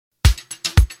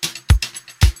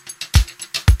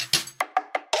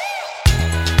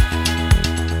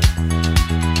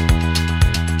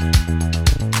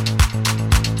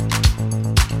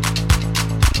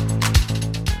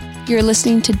You're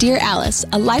listening to Dear Alice,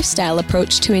 a lifestyle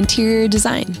approach to interior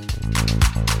design.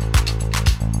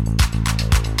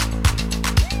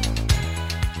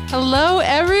 Hello,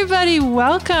 everybody.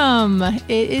 Welcome.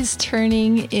 It is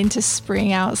turning into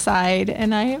spring outside,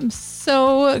 and I am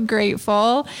so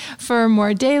grateful for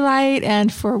more daylight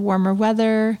and for warmer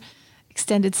weather,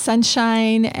 extended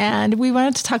sunshine. And we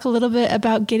wanted to talk a little bit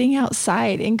about getting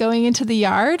outside and going into the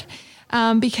yard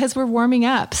because we're warming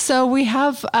up. So we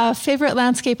have a favorite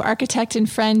landscape architect and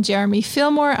friend, Jeremy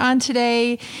Fillmore, on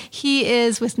today. He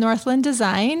is with Northland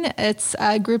Design. It's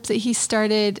a group that he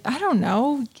started, I don't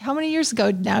know, how many years ago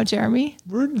now, Jeremy?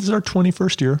 This is our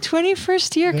 21st year.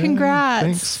 21st year. Yeah, congrats.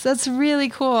 Thanks. That's really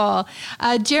cool.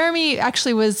 Jeremy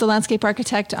actually was the landscape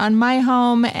architect on my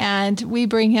home, and we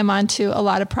bring him onto a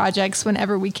lot of projects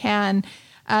whenever we can.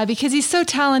 Because he's so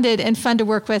talented and fun to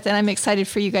work with, and I'm excited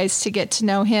for you guys to get to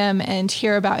know him and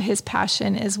hear about his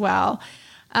passion as well.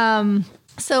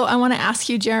 So I want to ask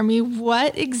you, Jeremy,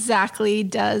 what exactly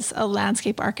does a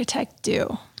landscape architect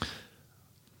do?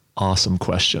 Awesome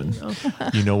question.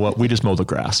 You know what? We just mow the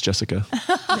grass, Jessica.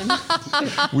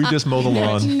 We just mow the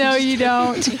lawn. No, you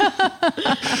don't.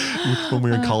 When we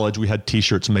were in college, we had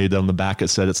T-shirts made on the back. It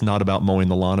said, "It's not about mowing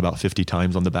the lawn," about 50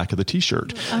 times on the back of the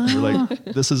T-shirt. Oh. We're like,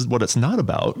 this is what it's not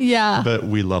about. Yeah. But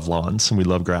we love lawns and we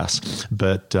love grass.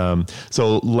 But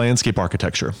so landscape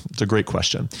architecture, it's a great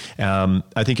question.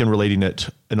 I think in relating it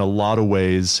in a lot of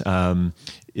ways,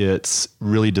 it's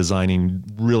really designing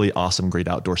really awesome, great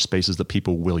outdoor spaces that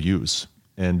people will use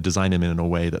and design them in a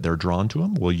way that they're drawn to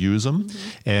them, will use them,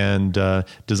 and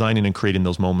designing and creating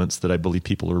those moments that I believe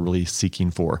people are really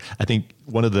seeking for. I think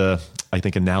one of the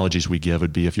analogies we give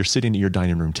would be if you're sitting at your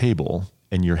dining room table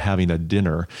and you're having a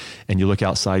dinner and you look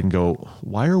outside and go,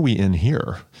 why are we in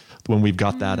here? When we've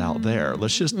got that out there,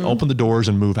 let's just open the doors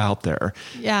and move out there.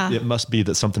 Yeah. It must be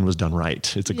that something was done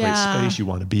right. It's a great space. You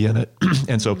want to be in it.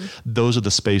 And so those are the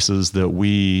spaces that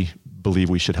we believe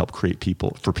we should help create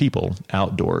for people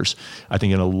outdoors. I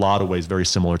think in a lot of ways, very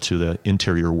similar to the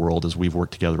interior world as we've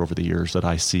worked together over the years that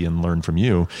I see and learn from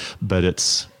you. But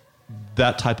it's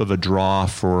that type of a draw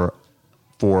for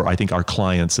I think our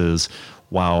clients is,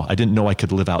 wow, I didn't know I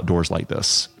could live outdoors like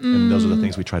this. And those are the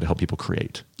things we try to help people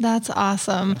create. That's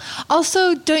awesome.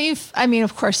 Also, don't you,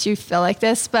 of course you feel like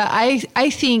this, but I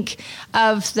think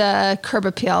of the curb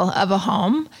appeal of a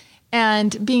home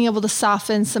and being able to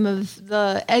soften some of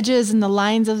the edges and the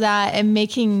lines of that and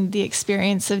making the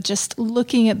experience of just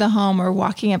looking at the home or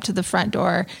walking up to the front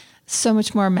door so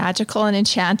much more magical and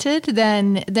enchanted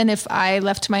than if I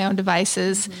left to my own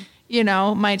devices.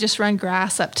 Might just run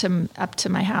grass up to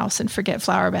my house and forget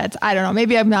flower beds. I don't know.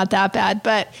 Maybe I'm not that bad,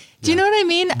 but do you know what I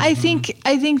mean? I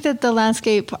think that the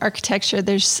landscape architecture,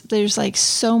 there's like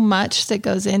so much that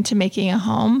goes into making a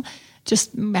home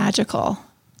just magical.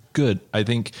 Good. I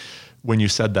think when you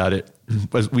said that,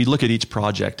 we look at each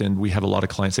project and we have a lot of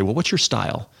clients say, well, what's your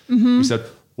style? We said,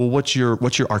 well, what's your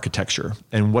architecture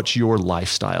and what's your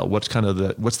lifestyle? What's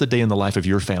the day in the life of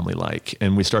your family like?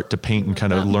 And we start to paint and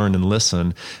kind of learn and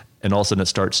listen. And all of a sudden it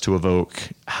starts to evoke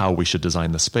how we should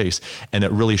design the space. And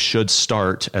it really should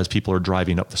start as people are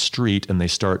driving up the street and they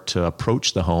start to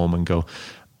approach the home and go,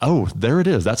 oh, there it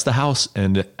is. That's the house.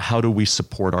 And how do we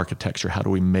support architecture? How do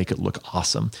we make it look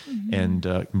awesome?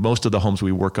 And most of the homes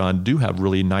we work on do have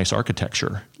really nice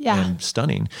architecture and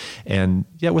stunning. And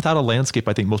without a landscape,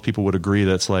 I think most people would agree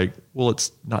that it's like, well,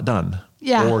 it's not done.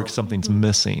 Or something's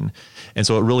missing. And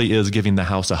so it really is giving the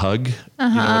house a hug,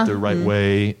 the right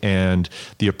way. And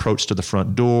the approach to the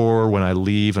front door when I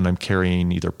leave and I'm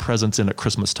carrying either presents in at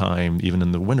Christmas time, even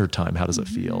in the winter time, how does it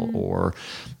feel? Or,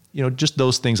 just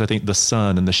those things. I think the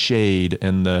sun and the shade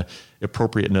and the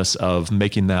appropriateness of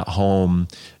making that home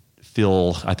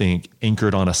feel, I think,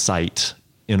 anchored on a site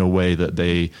in a way that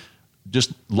they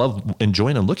just love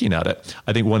enjoying and looking at it.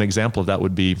 I think one example of that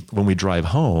would be when we drive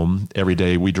home every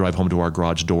day, we drive home to our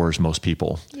garage doors, most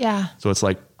people. Yeah. So it's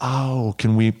like, oh,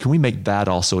 can we make that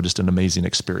also just an amazing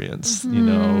experience,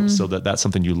 so that's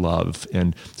something you love.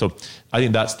 And so I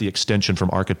think that's the extension from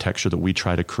architecture that we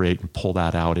try to create and pull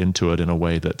that out into it in a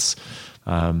way that's,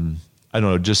 I don't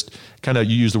know, just kind of,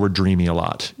 you use the word dreamy a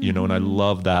lot, and I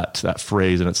love that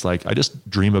phrase. And it's like, I just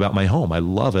dream about my home. I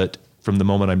love it from the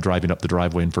moment I'm driving up the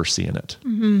driveway and first seeing it,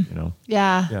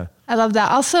 Yeah. I love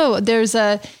that. Also, there's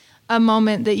a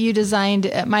moment that you designed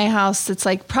at my house that's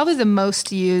like probably the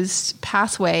most used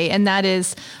pathway. And that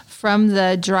is from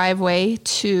the driveway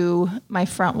to my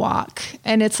front walk.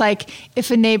 And it's like,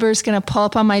 if a neighbor's going to pull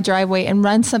up on my driveway and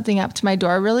run something up to my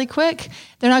door really quick,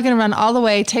 they're not going to run all the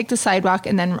way, take the sidewalk,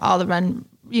 and then run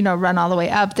all the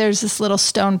way up. There's this little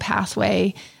stone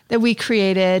pathway that we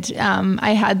created.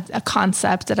 I had a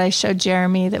concept that I showed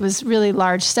Jeremy that was really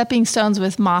large stepping stones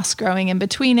with moss growing in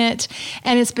between it.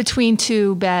 And it's between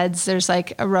two beds. There's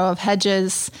like a row of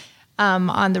hedges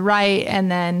on the right, and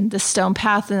then the stone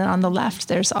path, and then on the left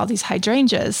there's all these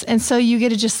hydrangeas. And so you get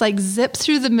to just like zip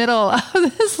through the middle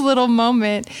of this little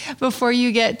moment before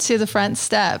you get to the front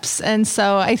steps. And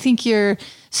so I think you're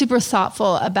super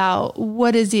thoughtful about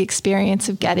what is the experience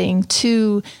of getting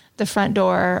to the front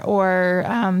door, or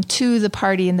to the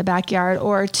party in the backyard,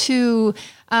 or to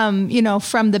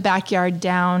from the backyard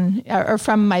down, or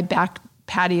from my back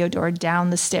patio door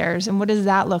down the stairs, and what does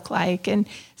that look like? And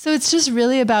so it's just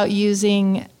really about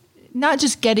using, not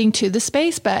just getting to the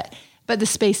space, but the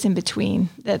space in between.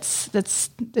 That's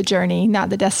the journey,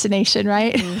 not the destination,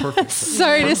 right?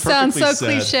 Sorry to sound so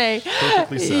cliche.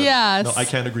 Perfectly said. Yes. No, I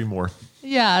can't agree more.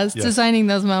 Yes, designing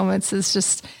those moments is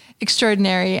just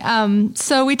extraordinary.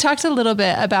 So we talked a little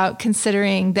bit about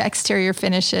considering the exterior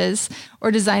finishes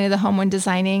or design of the home when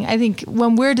designing. I think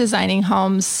when we're designing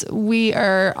homes, we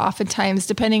are oftentimes,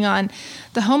 depending on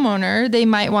the homeowner, they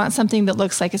might want something that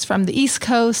looks like it's from the East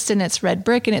Coast and it's red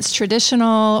brick and it's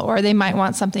traditional, or they might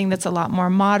want something that's a lot more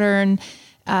modern,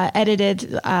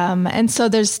 edited. And so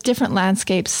there's different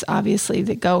landscapes, obviously,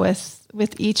 that go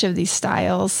with each of these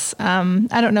styles.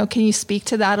 I don't know, can you speak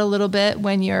to that a little bit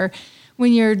when you're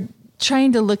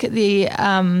trying to look at the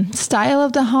style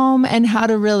of the home and how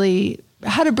to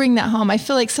bring that home? I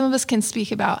feel like some of us can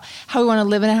speak about how we want to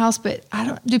live in a house, but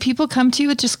do people come to you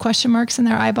with just question marks in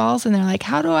their eyeballs and they're like,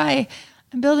 I'm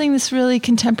building this really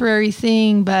contemporary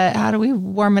thing, but how do we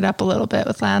warm it up a little bit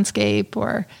with landscape?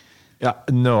 Or Yeah,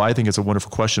 no, I think it's a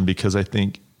wonderful question, because I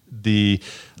think the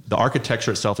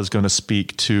architecture itself is going to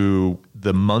speak to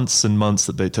the months and months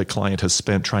that the client has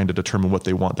spent trying to determine what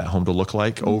they want that home to look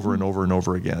like over and over and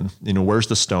over again. Where's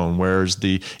the stone?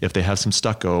 If they have some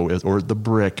stucco or the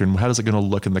brick, and how is it going to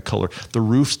look in the color? The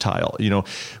roof tile.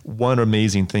 One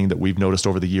amazing thing that we've noticed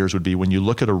over the years would be when you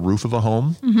look at a roof of a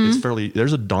home,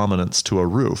 there's a dominance to a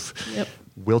roof. Yep.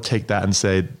 We'll take that and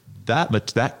say,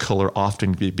 that color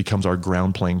often becomes our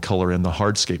ground plane color in the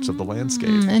hardscapes of the landscape.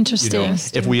 Interesting.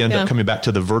 If we end up coming back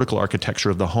to the vertical architecture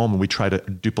of the home and we try to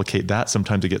duplicate that,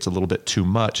 sometimes it gets a little bit too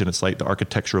much, and it's like the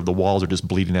architecture of the walls are just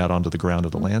bleeding out onto the ground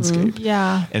of the landscape.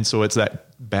 Yeah. And so it's that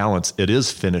balance. It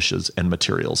is finishes and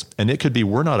materials. And it could be,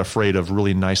 we're not afraid of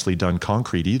really nicely done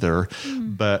concrete either,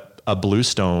 but a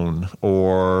bluestone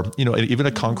or, even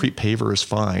a concrete paver is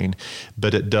fine,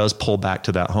 but it does pull back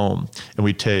to that home. And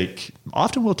we'll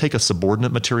take a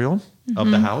subordinate material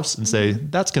of the house and say,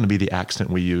 that's going to be the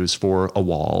accent we use for a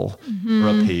wall or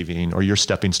a paving or your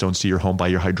stepping stones to your home by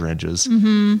your hydrangeas.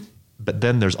 But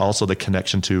then there's also the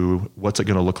connection to what's it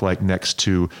going to look like next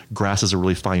to grass is a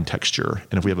really fine texture.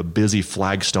 And if we have a busy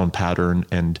flagstone pattern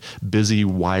and busy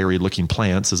wiry looking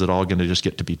plants, is it all going to just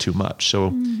get to be too much?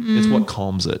 So it's what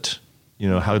calms it.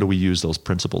 How do we use those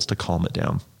principles to calm it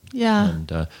down? Yeah.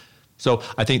 And so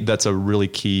I think that's a really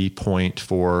key point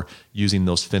for using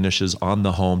those finishes on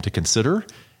the home to consider,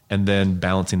 and then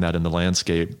balancing that in the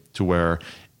landscape to where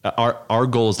our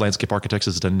goal as landscape architects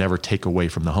is to never take away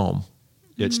from the home.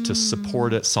 It's to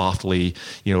support it softly,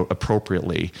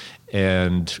 appropriately,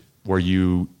 and where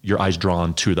your eyes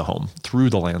drawn to the home, through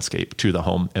the landscape to the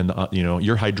home. And,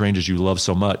 your hydrangeas you love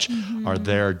so much are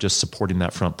there just supporting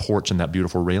that front porch and that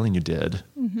beautiful railing you did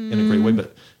in a great way.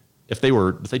 But if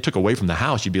they took away from the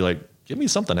house, you'd be like, give me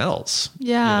something else.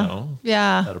 Yeah.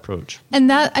 Yeah. That approach.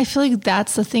 And I feel like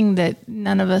that's the thing that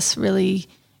none of us really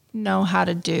know how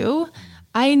to do.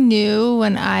 I knew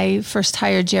when I first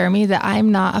hired Jeremy that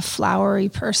I'm not a flowery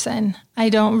person. I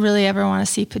don't really ever want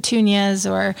to see petunias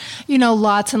or,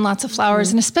 lots and lots of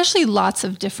flowers, and especially lots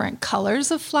of different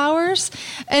colors of flowers.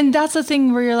 And that's the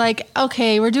thing where you're like,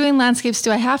 okay, we're doing landscapes.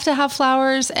 Do I have to have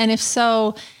flowers? And if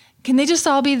so, can they just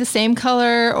all be the same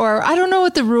color? Or I don't know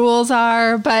what the rules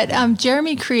are, but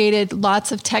Jeremy created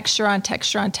lots of texture on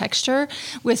texture on texture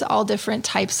with all different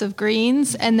types of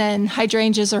greens. And then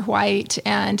hydrangeas are white,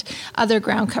 and other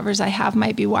ground covers I have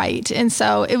might be white. And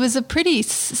so it was a pretty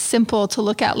simple to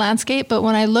look at landscape. But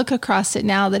when I look across it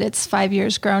now that it's 5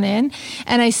 years grown in,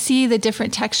 and I see the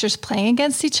different textures playing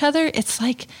against each other, it's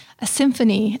like a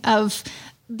symphony of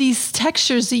these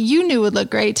textures that you knew would look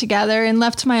great together, and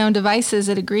left to my own devices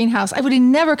at a greenhouse, I would have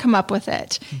never come up with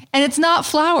it. And it's not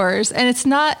flowers, and it's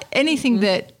not anything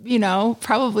that,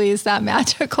 probably is that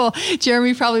magical.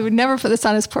 Jeremy probably would never put this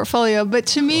on his portfolio. But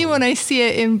to me, when I see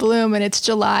it in bloom and it's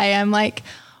July, I'm like,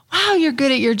 wow, you're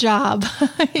good at your job.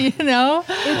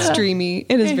 It's dreamy.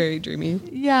 It is very dreamy.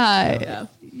 Yeah.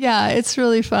 Yeah, it's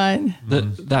really fun.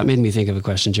 That made me think of a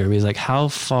question, Jeremy. Is like, how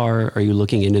far are you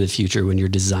looking into the future when you're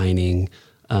designing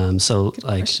So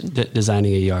like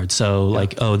designing a yard. So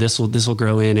like, oh, this will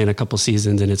grow in a couple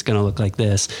seasons and it's going to look like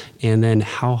this. And then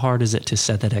how hard is it to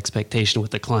set that expectation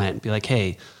with the client? Be like,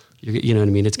 hey, you know what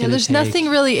I mean? It's going to There's nothing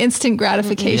really instant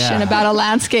gratification about a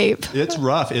landscape. It's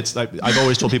rough. It's like, I've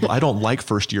always told people, I don't like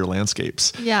first year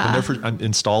landscapes. Yeah. When they're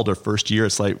installed their first year,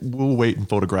 it's like, we'll wait and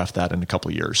photograph that in a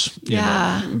couple of years. You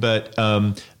know? But,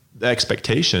 the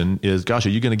expectation is, gosh, are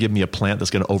you going to give me a plant that's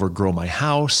going to overgrow my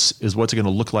house? Is what's it going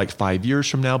to look like 5 years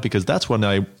from now? Because that's when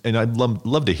I'd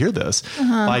love to hear this.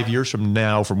 5 years from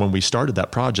now, from when we started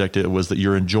that project, it was that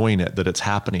you're enjoying it, that it's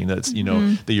happening, that it's,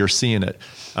 that you're seeing it.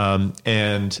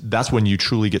 And that's when you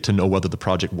truly get to know whether the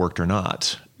project worked or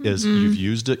not, is you've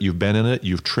used it, you've been in it,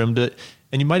 you've trimmed it.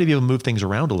 And you might be able to move things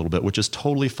around a little bit, which is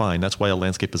totally fine. That's why a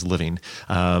landscape is living.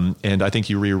 And I think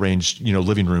you rearrange,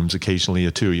 living rooms occasionally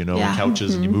too, and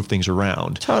couches, and you move things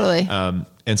around. Totally.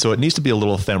 And so it needs to be a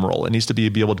little ephemeral. It needs to be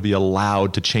able to be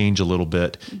allowed to change a little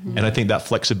bit. And I think that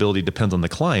flexibility depends on the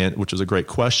client, which is a great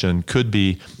question. Could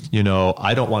be,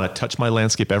 I don't want to touch my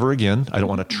landscape ever again. I don't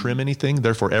want to trim anything.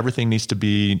 Therefore, everything needs to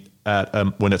be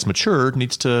when it's matured,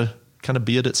 needs to kind of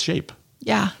be at its shape.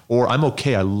 Yeah. Or I'm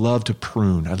okay. I love to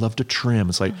prune. I love to trim.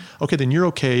 It's like, okay, then you're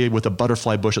okay with a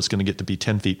butterfly bush that's going to get to be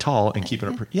 10 feet tall and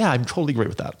keeping it. Yeah, I'm totally great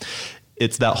with that.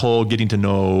 It's that whole getting to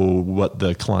know what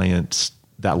the client's,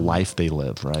 that life they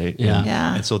live, right?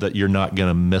 Yeah. And so that you're not going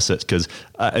to miss it. Because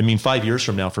 5 years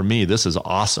from now, for me, this is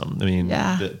awesome. I mean,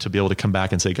 to be able to come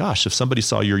back and say, gosh, if somebody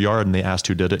saw your yard and they asked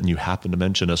who did it and you happened to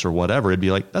mention us or whatever, it'd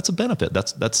be like, that's a benefit.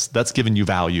 That's giving you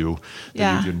value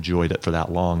that you've enjoyed it for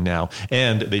that long now.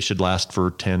 And they should last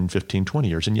for 10, 15, 20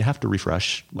 years. And you have to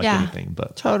refresh like anything.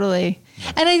 But totally.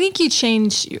 And I think you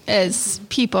change as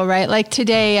people, right? Like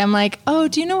today, I'm like, oh,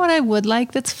 do you know what I would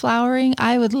like that's flowering?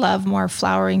 I would love more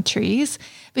flowering trees.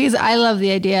 Because I love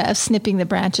the idea of snipping the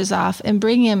branches off and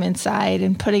bringing them inside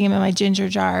and putting them in my ginger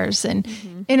jars and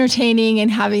entertaining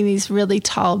and having these really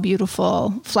tall,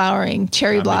 beautiful flowering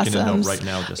cherry blossoms. Making a note right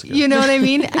now, Jessica. You know what I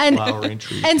mean? And flowering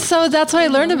trees. And so that's what I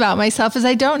learned about myself is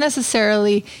I don't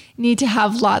necessarily need to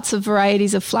have lots of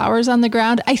varieties of flowers on the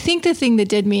ground. I think the thing that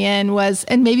did me in was,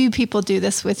 and maybe people do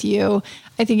this with you,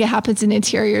 I think it happens in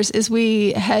interiors, is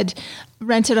we had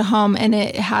rented a home and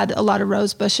it had a lot of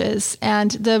rose bushes,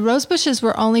 and the rose bushes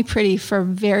were only pretty for a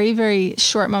very, very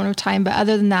short moment of time. But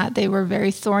other than that, they were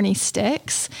very thorny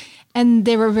sticks and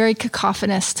they were very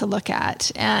cacophonous to look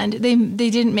at. And they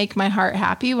didn't make my heart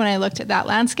happy when I looked at that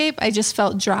landscape. I just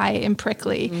felt dry and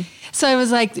prickly. So I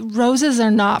was like, roses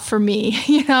are not for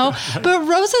me, but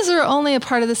roses are only a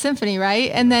part of the symphony,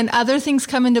 right? And then other things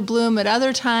come into bloom at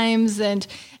other times.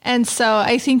 And so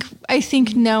I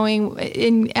think knowing,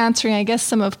 in answering, I guess,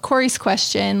 some of Corey's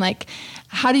question, like,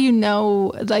 how do you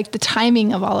know, like, the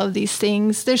timing of all of these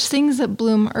things? There's things that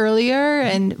bloom earlier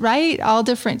and, right, all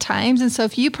different times. And so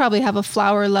if you probably have a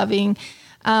flower loving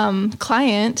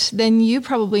client, then you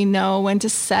probably know when to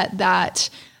set that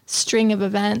string of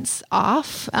events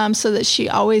off so that she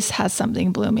always has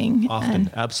something blooming. Often,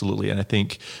 absolutely. And I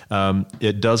think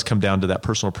it does come down to that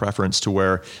personal preference to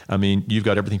where, you've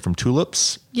got everything from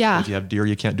tulips. Yeah. If you have deer,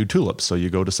 you can't do tulips. So you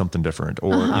go to something different.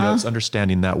 Or, it's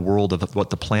understanding that world of what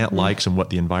the plant likes and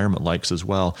what the environment likes as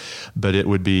well. But it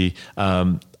would be...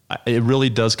 it really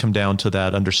does come down to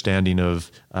that understanding of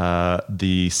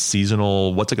the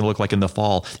seasonal, what's it going to look like in the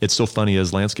fall. It's so funny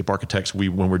as landscape architects,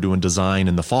 when we're doing design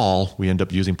in the fall, we end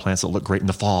up using plants that look great in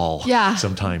the fall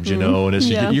sometimes, and it's,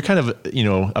 you're kind of,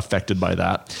 affected by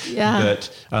that. Yeah.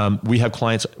 But we have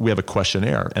clients, we have a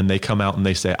questionnaire and they come out and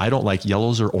they say, I don't like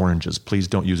yellows or oranges. Please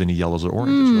don't use any yellows or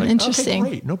oranges. Like, interesting. Okay,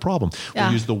 great, no problem.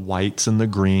 We'll use the whites and the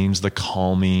greens, the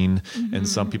calming. And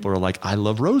some people are like, I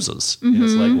love roses. And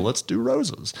it's like, well, let's do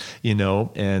roses.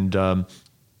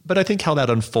 But I think how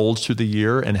that unfolds through the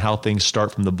year and how things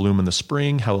start from the bloom in the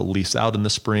spring, how it leaves out in the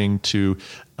spring to,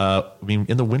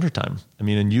 in the wintertime.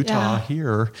 In Utah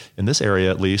here, in this area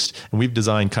at least, and we've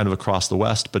designed kind of across the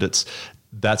West, but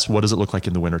that's what does it look like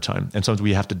in the wintertime? And sometimes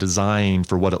we have to design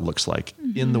for what it looks like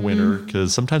in the winter,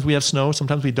 because sometimes we have snow,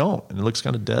 sometimes we don't, and it looks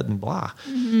kind of dead and blah.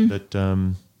 But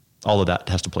all of that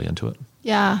has to play into it.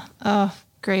 Yeah. Oh,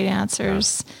 great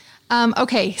answers. Yeah.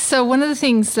 Okay, so one of the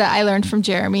things that I learned from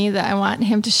Jeremy that I want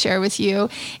him to share with you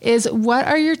is, what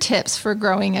are your tips for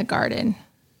growing a garden?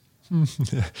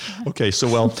 Okay,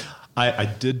 so I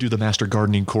did do the master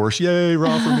gardening course. Yay,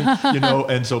 raw for me,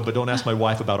 but don't ask my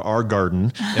wife about our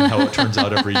garden and how it turns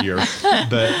out every year.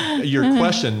 But your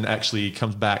question actually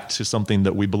comes back to something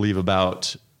that we believe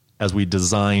about as we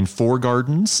design for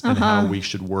gardens and how we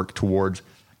should work towards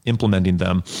implementing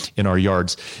them in our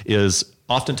yards is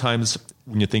oftentimes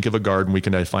when you think of a garden, we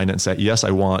can define it and say, yes, I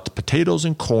want potatoes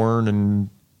and corn and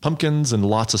pumpkins and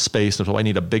lots of space. And so I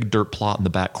need a big dirt plot in the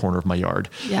back corner of my yard.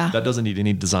 Yeah. That doesn't need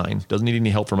any design, doesn't need any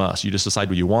help from us. You just decide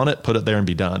where you want it, put it there and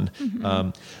be done.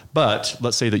 But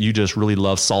let's say that you just really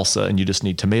love salsa and you just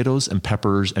need tomatoes and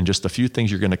peppers and just a few things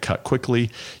you're going to cut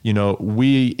quickly.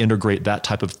 We integrate that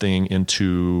type of thing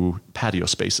into patio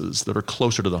spaces that are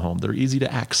closer to the home, that are easy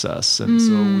to access. And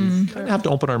so we kind of have to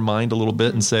open our mind a little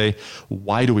bit and say,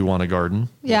 why do we want a garden?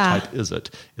 Yeah. What type is it?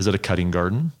 Is it a cutting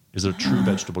garden? Is it a true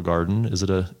vegetable garden? Is it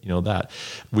that?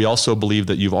 We also believe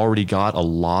that you've already got a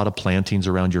lot of plantings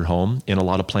around your home in a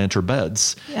lot of planter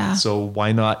beds. Yeah. So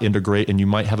why not integrate? And you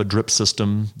might have a drip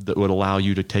system that would allow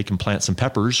you to take and plant some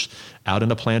peppers out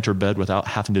in a planter bed without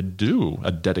having to do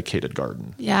a dedicated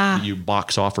garden. Yeah. You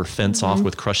box off or fence off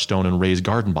with crushed stone and raise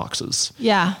garden boxes.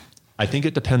 Yeah. I think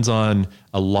it depends on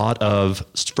a lot of,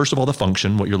 first of all, the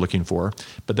function, what you're looking for,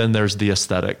 but then there's the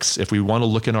aesthetics. If we want to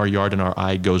look in our yard and our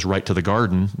eye goes right to the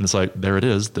garden, and it's like, there it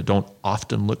is, that don't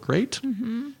often look great,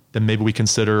 then maybe we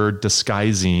consider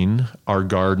disguising our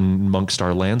garden amongst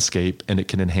our landscape and it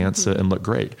can enhance it and look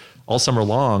great. All summer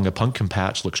long, a pumpkin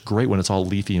patch looks great when it's all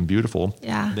leafy and beautiful.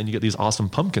 Yeah. And then you get these awesome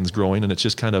pumpkins growing, and it's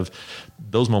just kind of,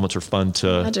 those moments are fun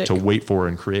to wait for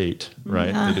and create, right?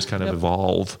 Yeah. They just kind of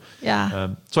evolve.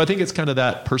 Yeah. So I think it's kind of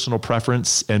that personal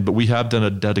preference, but we have done a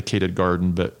dedicated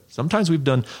garden, but sometimes we've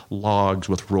done logs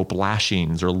with rope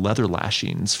lashings or leather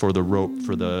lashings for the rope,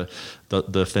 for the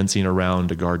fencing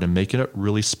around a garden, making it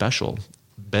really special.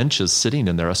 Benches sitting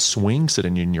in there, a swing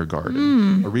sitting in your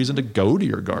garden, a reason to go to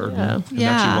your garden and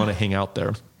actually want to hang out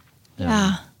there.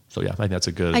 Yeah. So I think that's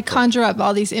a good. I conjure up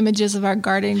all these images of our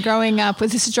garden growing up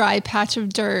with this dry patch of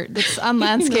dirt that's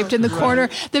unlandscaped in the corner,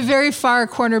 the very far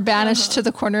corner banished to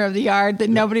the corner of the yard that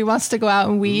nobody wants to go out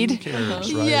and weed. Who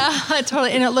cares, right? Yeah,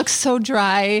 totally. And it looks so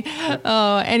dry.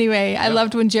 Oh, anyway, I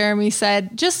loved when Jeremy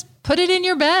said, just put it in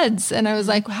your beds. And I was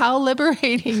like, how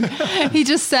liberating. He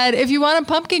just said, if you want a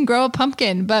pumpkin, grow a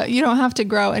pumpkin, but you don't have to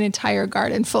grow an entire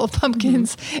garden full of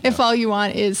pumpkins if all you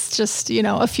want is just,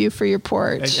 a few for your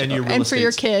porch and for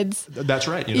your kids. That's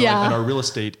right. And our real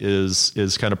estate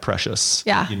is kind of precious.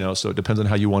 Yeah. So it depends on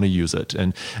how you want to use it.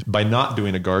 And by not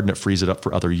doing a garden, it frees it up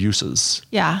for other uses.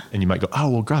 Yeah. And you might go, oh,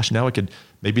 well, gosh, now I could,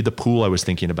 maybe the pool I was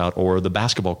thinking about, or the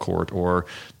basketball court, or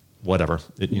whatever.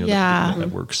 That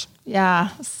works. Yeah.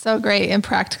 So great and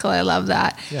practical. I love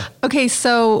that. Yeah. Okay.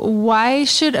 So why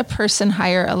should a person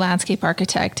hire a landscape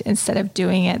architect instead of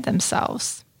doing it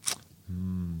themselves?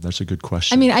 That's a good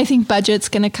question. I mean, I think budget's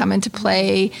going to come into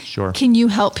play. Sure. Can you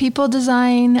help people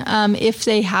design if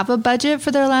they have a budget for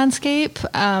their landscape?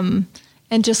 And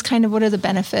just kind of what are the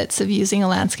benefits of using a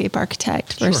landscape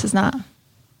architect versus not?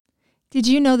 Did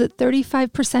you know that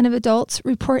 35% of adults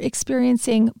report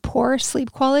experiencing poor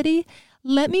sleep quality?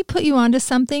 Let me put you onto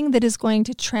something that is going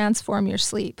to transform your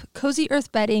sleep. Cozy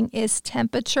Earth bedding is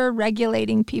temperature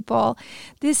regulating, people.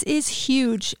 This is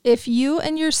huge. If you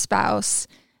and your spouse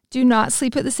do not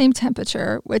sleep at the same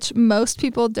temperature, which most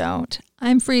people don't,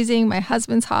 I'm freezing, my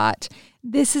husband's hot.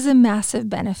 This is a massive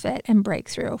benefit and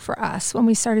breakthrough for us when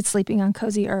we started sleeping on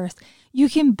Cozy Earth. You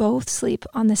can both sleep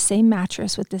on the same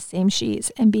mattress with the same sheets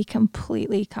and be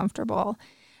completely comfortable.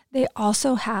 They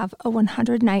also have a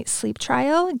 100-night sleep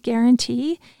trial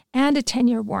guarantee and a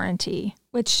 10-year warranty,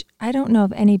 which I don't know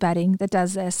of any bedding that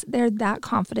does this. They're that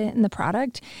confident in the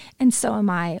product, and so am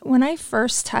I. When I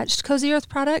first touched Cozy Earth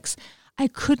products, I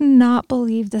could not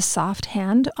believe the soft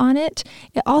hand on it.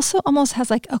 It also almost has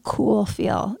like a cool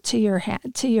feel to your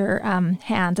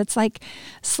hand. It's like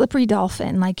slippery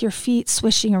dolphin, like your feet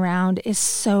swishing around is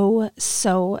so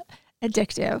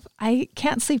addictive. I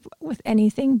can't sleep with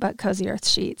anything but Cozy Earth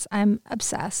sheets. I'm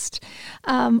obsessed.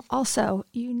 Also,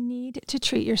 you need to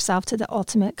treat yourself to the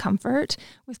ultimate comfort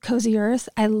with Cozy Earth.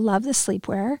 I love the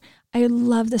sleepwear. I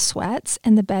love the sweats,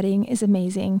 and the bedding is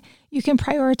amazing. You can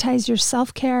prioritize your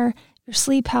self-care, your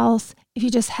sleep health, if you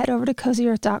just head over to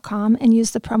cozyearth.com and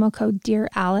use the promo code Dear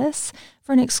Alice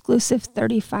for an exclusive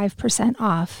 35%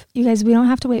 off. You guys, we don't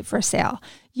have to wait for a sale.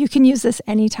 You can use this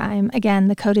anytime. Again,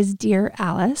 the code is Dear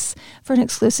Alice for an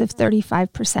exclusive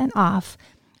 35% off.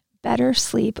 Better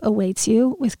sleep awaits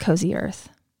you with Cozy Earth.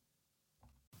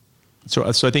 So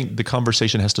I think the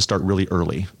conversation has to start really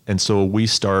early. And so we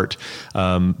start,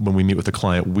 when we meet with a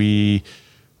client, we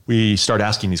start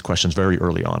asking these questions very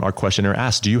early on. Our questionnaire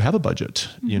asks, do you have a budget?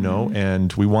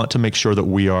 And we want to make sure that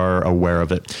we are aware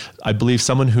of it. I believe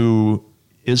someone who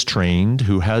is trained,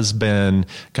 who has been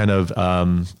kind of,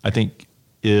 I think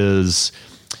is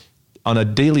on a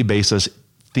daily basis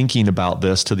thinking about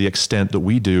this to the extent that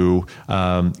we do,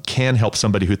 can help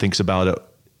somebody who thinks about it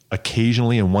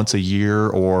occasionally and once a year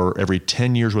or every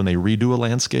 10 years when they redo a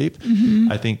landscape,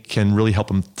 I think can really help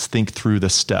them think through the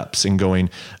steps and going,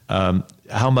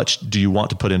 how much do you want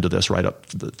to put into this right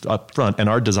up front? And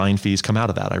our design fees come out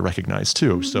of that, I recognize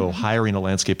too. So hiring a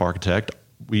landscape architect,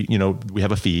 we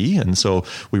have a fee. And so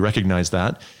we recognize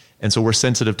that. And so we're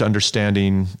sensitive to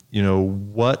understanding,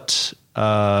 what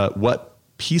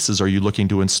pieces are you looking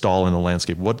to install in the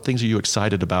landscape? What things are you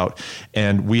excited about?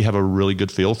 And we have a really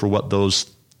good feel for what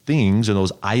those things and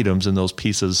those items and those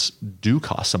pieces do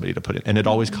cost somebody to put in. And it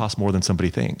always costs more than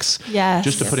somebody thinks. Yes.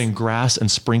 Just to put in grass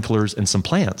and sprinklers and some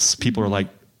plants. People are like,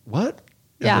 what?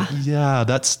 Yeah. Yeah,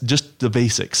 that's just the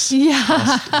basics. Yeah.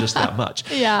 Cost just that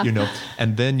much. Yeah.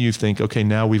 And then you think, okay,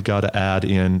 now we've got to add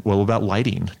in, well, about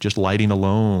lighting, just lighting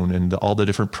alone and all the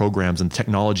different programs and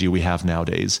technology we have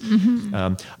nowadays.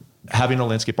 Having a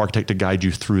landscape architect to guide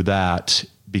you through that,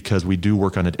 because we do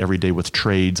work on it every day with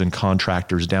trades and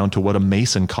contractors down to what a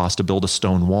mason costs to build a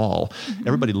stone wall.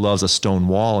 Everybody loves a stone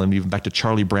wall. And even back to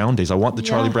Charlie Brown days, I want the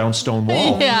Charlie Brown stone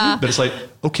wall. Yeah. But it's like,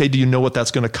 okay, do you know what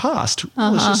that's going to cost?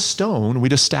 Well, it's just stone. We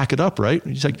just stack it up, right?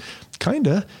 And he's like,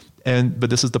 kinda. But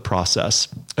this is the process.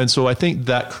 And so I think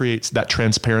that creates that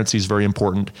transparency is very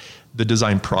important. The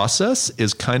design process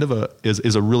is kind of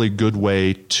is a really good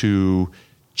way to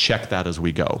check that as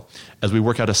we go. As we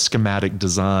work out a schematic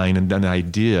design and an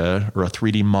idea or a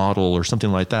 3D model or something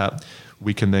like that,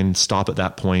 we can then stop at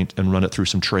that point and run it through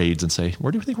some trades and say, where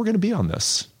do you think we're going to be on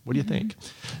this? What do you think?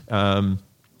 And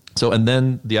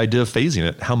then the idea of phasing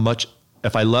it, how much,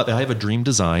 if I have a dream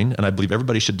design, and I believe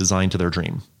everybody should design to their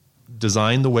dream.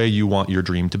 Design the way you want your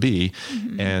dream to be,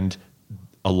 and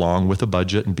along with a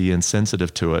budget and be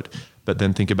insensitive to it. But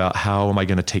then think about, how am I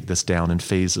going to take this down in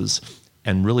phases?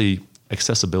 And really,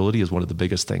 accessibility is one of the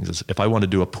biggest things. Is if I want to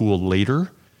do a pool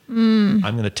later, I'm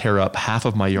going to tear up half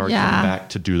of my yard coming back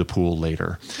to do the pool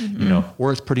later,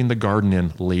 or it's putting the garden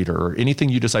in later, or anything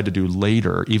you decide to do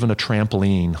later. Even a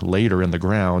trampoline later in the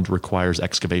ground requires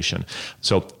excavation.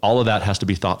 So all of that has to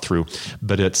be thought through,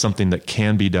 but it's something that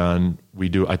can be done. We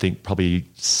do, I think, probably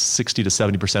 60 to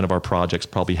 70% of our projects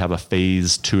probably have a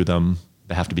phase to them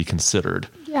that have to be considered.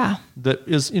 Yeah. That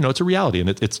is, it's a reality, and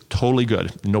it's totally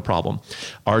good. No problem.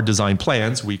 Our design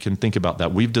plans, we can think about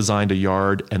that. We've designed a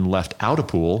yard and left out a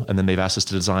pool, and then they've asked us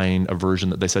to design a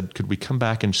version that they said, could we come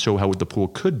back and show how the pool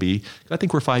could be? I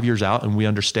think we're 5 years out and we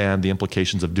understand the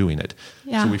implications of doing it.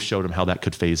 Yeah. So we've showed them how that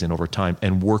could phase in over time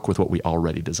and work with what we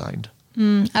already designed.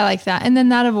 I like that. And then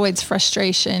that avoids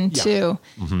frustration too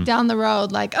down the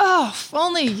road. Like, if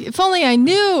only I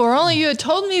knew, or only you had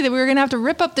told me that we were going to have to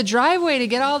rip up the driveway to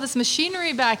get all this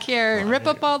machinery back here and rip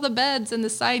up all the beds in the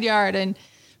side yard and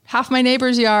half my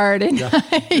neighbor's yard. And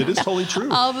it is totally true.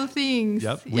 All the things.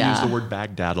 Yep. We use the word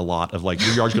Baghdad a lot, of like,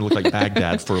 your yard's going to look like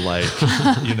Baghdad for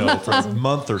for a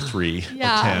month or 3 or 10.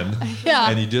 Yeah.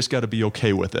 And you just got to be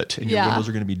okay with it. And your windows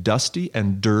are going to be dusty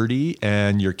and dirty,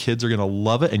 and your kids are going to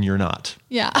love it, and you're not.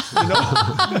 Yeah. It's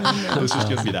just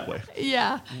going to be that way.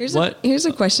 Yeah. Here's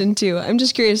a question too. I'm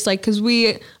just curious, because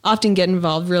we often get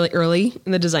involved really early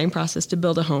in the design process to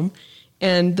build a home.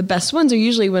 And the best ones are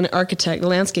usually when the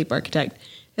landscape architect,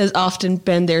 has often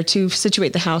been there to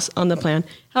situate the house on the plan.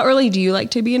 How early do you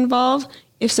like to be involved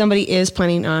if somebody is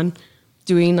planning on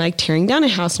doing tearing down a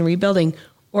house and rebuilding,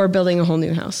 or building a whole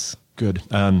new house? Good.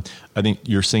 I think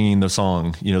you're singing the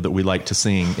song, that we like to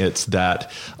sing. It's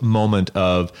that moment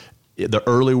of, the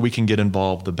earlier we can get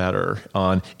involved, the better.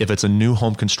 On if it's a new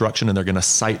home construction and they're going to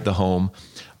site the home,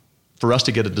 for us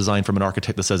to get a design from an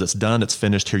architect that says it's done, it's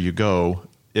finished, here you go,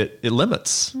 it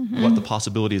limits what the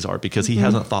possibilities are, because he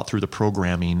hasn't thought through the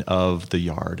programming of the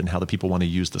yard and how the people want to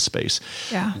use the space.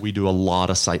 Yeah. We do a lot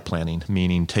of site planning,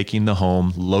 meaning taking the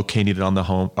home, locating it on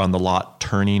the lot,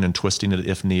 turning and twisting it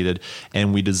if needed,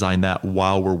 and we design that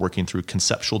while we're working through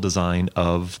conceptual design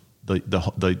of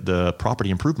the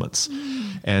property improvements.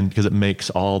 And because it makes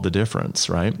all the difference,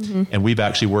 right? And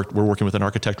we're working with an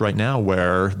architect right now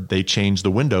where they changed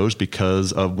the windows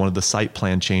because of one of the site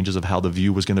plan changes of how the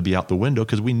view was going to be out the window,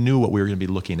 because we knew what we were going to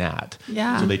be looking at.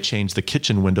 Yeah. So they changed the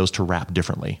kitchen windows to wrap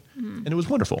differently. And it was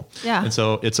wonderful. Yeah. And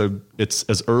so it's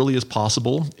as early as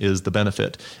possible is the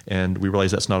benefit. And we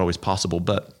realize that's not always possible,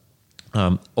 but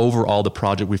overall, the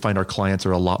project, we find our clients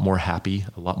are a lot more happy,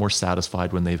 a lot more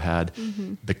satisfied when they've had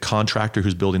the contractor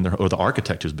who's building or the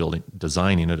architect who's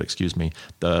designing it,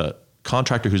 the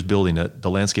contractor who's building it, the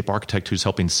landscape architect who's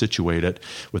helping situate it,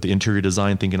 with the interior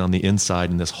design thinking on the inside,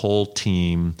 and this whole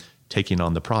team taking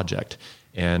on the project.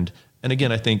 And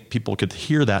again, I think people could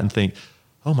hear that and think,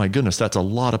 oh my goodness, that's a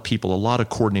lot of people, a lot of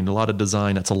coordinating, a lot of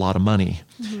design, that's a lot of money.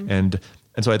 And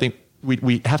so I think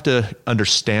we have to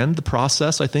understand the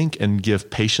process, I think, and give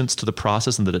patience to the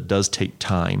process, and that it does take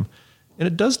time. And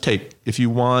it does take, if you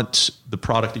want the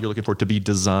product that you're looking for to be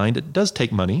designed, it does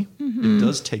take money. It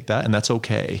does take that, and that's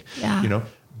okay. Yeah.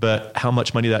 But how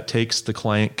much money that takes, the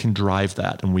client can drive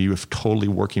that. And we are totally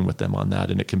working with them on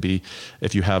that. And it can be,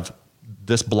 if you have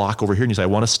this block over here and you say, I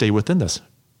want to stay within this,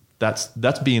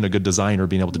 that's being a good designer,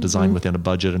 being able to design within a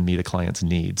budget and meet a client's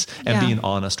needs, and being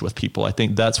honest with people. I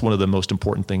think that's one of the most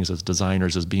important things as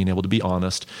designers, is being able to be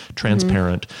honest,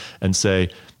 transparent, and say,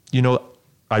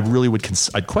 I really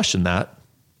I'd question that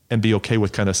and be okay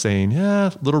with kind of saying,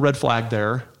 yeah, little red flag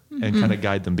there, and kind of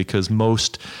guide them, because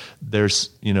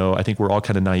I think we're all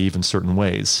kind of naive in certain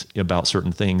ways about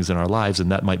certain things in our lives. And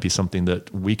that might be something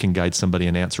that we can guide somebody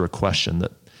and answer a question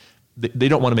that they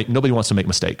don't want to make. Nobody wants to make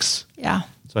mistakes. Yeah.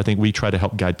 So I think we try to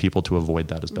help guide people to avoid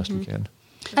that as best we can.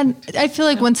 And I feel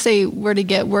like once they were to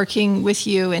get working with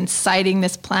you and citing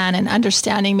this plan and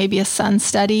understanding maybe a sun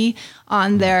study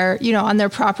on their, on their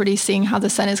property, seeing how the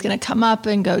sun is going to come up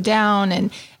and go down, and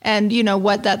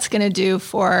what that's going to do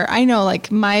for, I know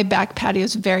like my back patio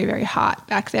is very, very hot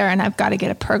back there, and I've got to get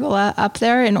a pergola up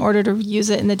there in order to use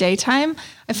it in the daytime.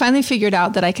 I finally figured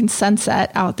out that I can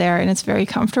sunset out there, and it's very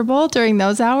comfortable during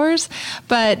those hours,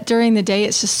 but during the day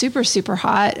it's just super, super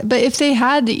hot. But if they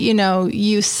had,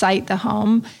 you site the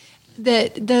home,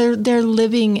 that their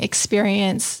living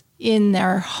experience in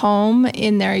their home,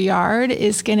 in their yard,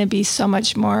 is going to be so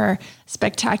much more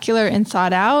spectacular and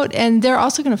thought out. And they're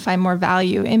also going to find more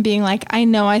value in being like, I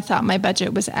know I thought my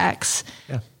budget was X,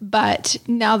 but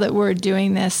now that we're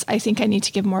doing this, I think I need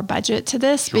to give more budget to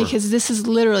this, because this is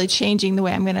literally changing the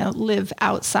way I'm going to live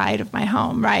outside of my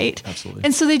home, right? Absolutely.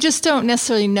 And so they just don't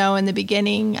necessarily know in the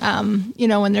beginning,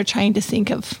 when they're trying to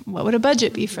think of what would a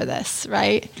budget be for this,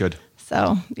 right? Good.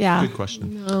 So, yeah. Good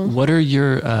question. What are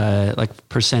your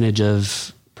percentage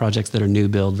of projects that are new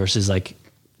build versus like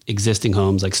existing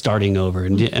homes, like starting over?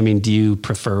 And do you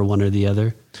prefer one or the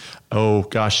other? Oh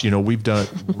gosh, we've done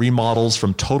remodels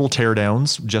from total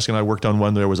teardowns. Jessica and I worked on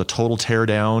one. There was a total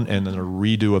teardown and then a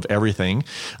redo of everything,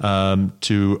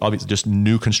 to obviously just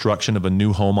new construction of a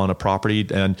new home on a property,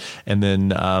 and then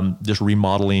just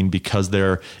remodeling, because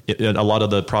a lot of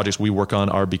the projects we work on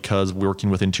are, because we're working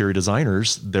with interior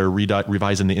designers, they're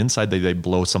revising the inside. They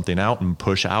blow something out and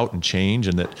push out and change,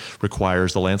 and that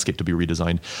requires the landscape to be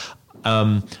redesigned.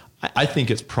 I think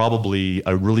it's probably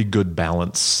a really good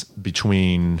balance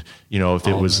between,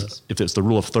 if it's the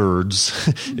rule of thirds,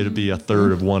 it'd be a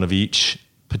third of one of each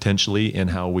potentially in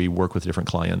how we work with different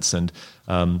clients. And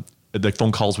the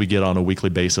phone calls we get on a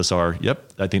weekly basis are,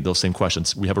 I think those same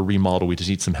questions. We have a remodel. We just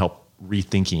need some help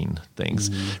rethinking things,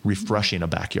 refreshing a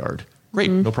backyard. Great,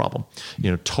 no problem.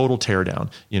 Total tear down.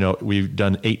 We've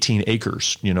done 18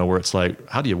 acres, where it's like,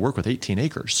 how do you work with 18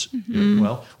 acres?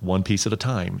 Well, one piece at a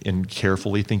time, and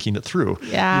carefully thinking it through.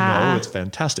 Yeah. It's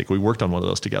fantastic. We worked on one of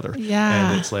those together.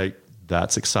 Yeah. And it's like,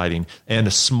 that's exciting. And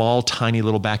a small, tiny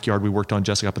little backyard we worked on,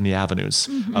 Jessica, up in the avenues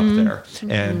up there.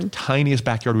 And tiniest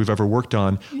backyard we've ever worked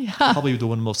on. Yeah. Probably one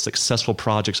of the most successful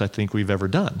projects I think we've ever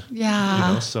done.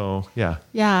 Yeah. So yeah.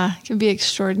 Yeah. It can be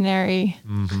extraordinary.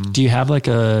 Do you have like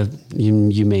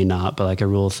you may not, but like a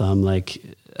rule of thumb, like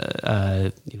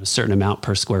a certain amount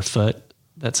per square foot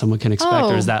that someone can expect,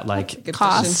 or is that like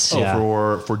cost?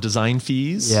 For design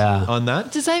fees on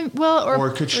that? Design,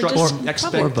 or construction,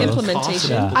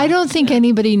 implementation. Yeah. I don't think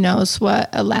anybody knows what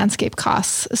a landscape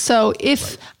costs. So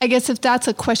I guess if that's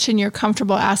a question you're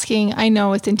comfortable asking, I know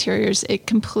with interiors, it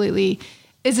completely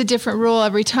is a different rule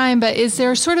every time, but is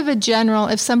there sort of a general,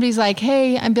 if somebody's like,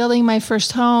 hey, I'm building my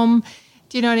first home,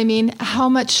 do you know what I mean? How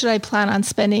much should I plan on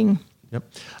spending? Yep.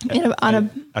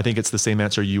 I think it's the same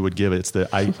answer you would give. It's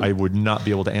that I would not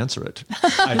be able to answer it,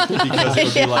 because it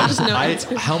would be like,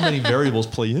 how many variables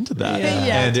play into that?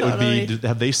 And it would be,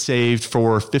 have they saved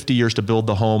for 50 years to build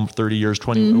the home, 30 years,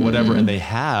 20, whatever, and they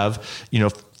have,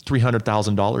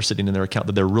 $300,000 sitting in their account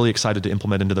that they're really excited to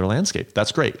implement into their landscape.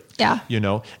 That's great. Yeah.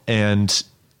 And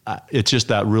it's just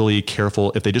that really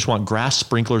careful. If they just want grass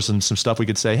sprinklers and some stuff, we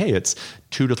could say, hey, it's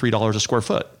 $2 to $3 a square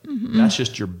foot. That's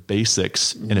just your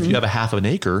basics. And if you have a half of an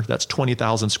acre, that's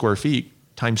 20,000 square feet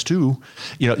times 2.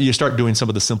 You start doing some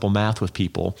of the simple math with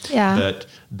people. Yeah. That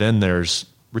then there's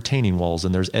retaining walls,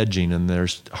 and there's edging, and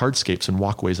there's hardscapes and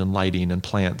walkways and lighting and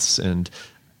plants and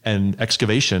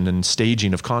excavation and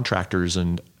staging of contractors,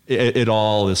 and it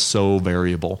all is so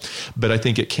variable. But I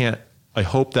think I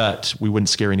hope that we wouldn't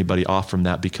scare anybody off from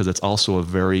that, because it's also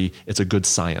it's a good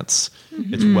science.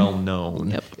 It's well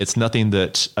known. Yep. It's nothing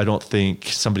that I don't think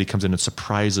somebody comes in and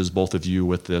surprises both of you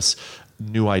with this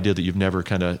new idea that you've never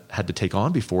kind of had to take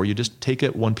on before. You just take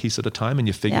it one piece at a time and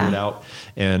you figure it out.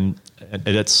 And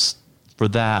for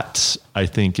that, I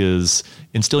think, is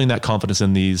instilling that confidence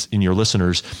in your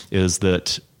listeners, is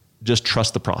that just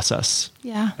trust the process.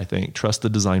 Yeah. I think trust the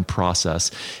design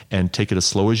process and take it as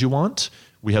slow as you want.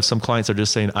 We have some clients that are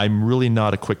just saying, I'm really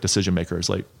not a quick decision maker. It's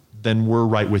like, then we're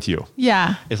right with you.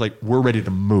 Yeah. It's like, we're ready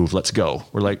to move. Let's go.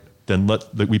 We're like, then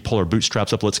we pull our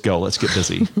bootstraps up. Let's go. Let's get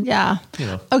busy. Yeah. You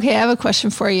know. Okay. I have a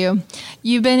question for you.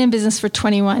 You've been in business for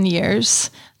 21 years.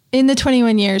 In the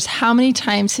 21 years, how many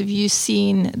times have you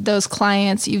seen those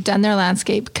clients, you've done their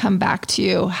landscape, come back to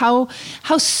you? How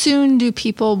soon do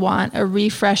people want a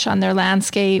refresh on their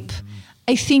landscape?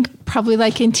 I think probably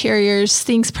like interiors,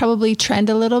 things probably trend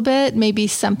a little bit. Maybe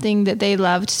something that they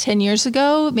loved 10 years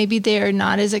ago, maybe they're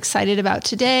not as excited about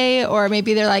today, or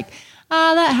maybe they're like,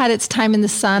 that had its time in the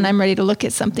sun. I'm ready to look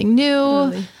at something new.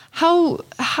 Really? How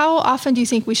often do you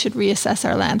think we should reassess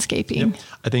our landscaping? Yep.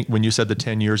 I think when you said the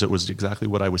 10 years, it was exactly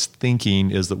what I was thinking,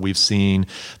 is that we've seen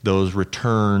those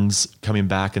returns coming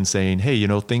back and saying, hey, you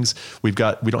know, we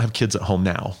don't have kids at home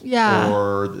now. Yeah.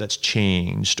 Or that's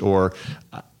changed, or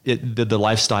the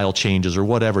lifestyle changes, or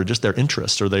whatever, just their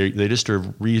interests, or they've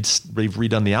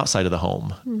redone the outside of the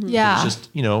home. Mm-hmm. Yeah. It's just,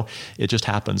 you know, it just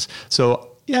happens. So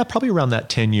yeah, probably around that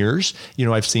 10 years, you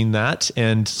know, I've seen that,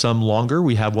 and some longer.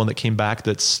 We have one that came back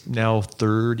that's now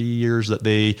 30 years that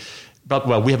we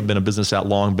haven't been in business that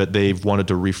long, but they've wanted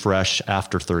to refresh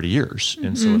after 30 years. Mm-hmm.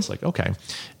 And so it's like, okay.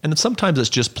 And then sometimes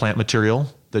it's just plant material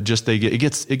that just, it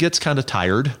gets kind of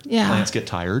tired. Yeah. Plants get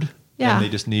tired. Yeah. And they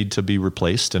just need to be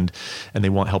replaced, and they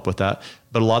want help with that.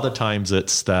 But a lot of the times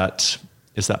it's that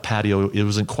patio, it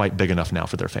wasn't quite big enough now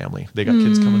for their family. They got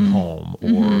kids coming home,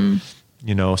 or,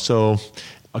 you know, so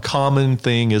a common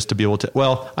thing is to be able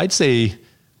to, I'd say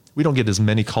we don't get as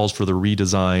many calls for the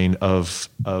redesign of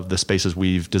the spaces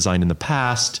we've designed in the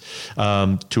past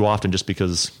too often, just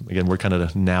because, again, we're kind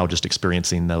of now just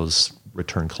experiencing those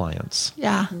return clients.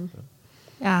 Yeah.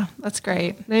 Yeah, that's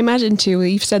great. And I imagine too,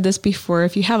 you've said this before,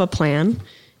 if you have a plan, and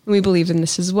we believe in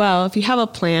this as well, if you have a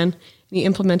plan and you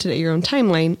implement it at your own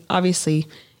timeline, obviously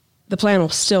the plan will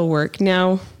still work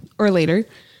now or later.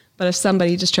 But if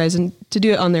somebody just tries to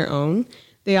do it on their own,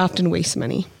 they often waste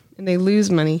money and they lose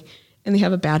money, and they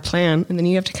have a bad plan, and then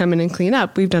you have to come in and clean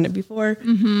up. We've done it before.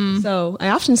 Mm-hmm. So I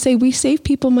often say we save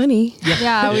people money.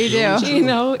 Yeah, we do. You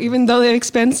know, even though the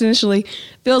expense initially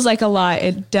feels like a lot,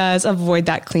 it does avoid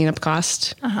that cleanup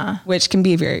cost, which can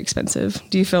be very expensive.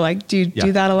 Do you feel like, do you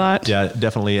do that a lot? Yeah,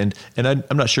 definitely. And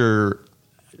I'm not sure,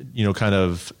 you know, kind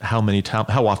of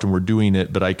how often we're doing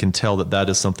it, but I can tell that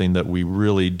is something that we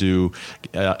really do.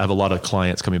 I have a lot of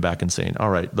clients coming back and saying,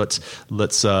 all right, let's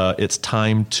it's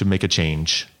time to make a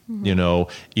change. You know,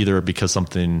 either because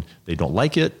something, they don't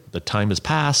like it, the time has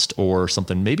passed, or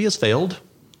something maybe has failed,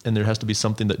 and there has to be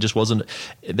something that just wasn't,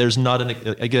 there's not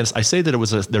again, I say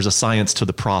that there's a science to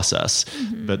the process,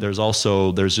 but there's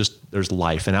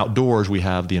life, and outdoors we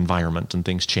have the environment, and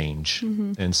things change.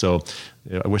 And so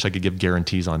I wish I could give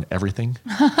guarantees on everything.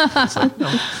 It's like,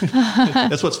 no.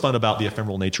 That's what's fun about the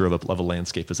ephemeral nature of a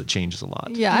landscape, is it changes a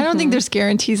lot. Yeah, I don't think there's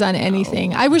guarantees on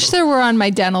anything. I wish there were on my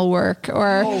dental work,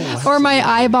 or my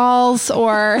eyeballs,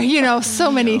 or, you know, so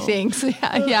many things.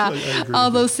 Yeah. All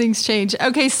those things change.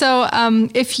 Okay, so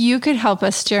if you could help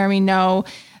us, Jeremy, know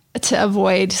to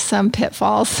avoid some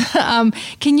pitfalls,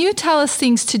 can you tell us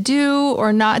things to do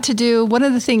or not to do? One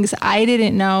of the things I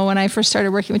didn't know when I first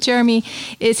started working with Jeremy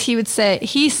is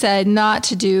he said not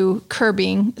to do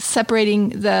curbing,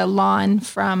 separating the lawn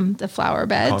from the flower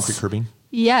beds. Concrete curbing?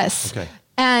 Yes. Okay.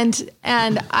 And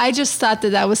I just thought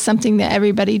that was something that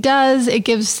everybody does. It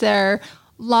gives their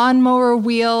lawnmower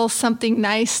wheel something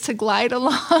nice to glide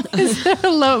along as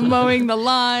they're mowing the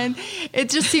lawn.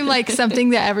 It just seemed like something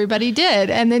that everybody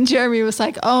did. And then Jeremy was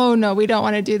like, oh no, we don't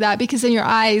want to do that, because then your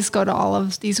eyes go to all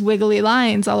of these wiggly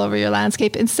lines all over your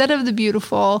landscape instead of the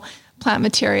beautiful plant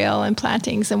material and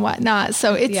plantings and whatnot.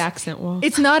 So it's the accent wall.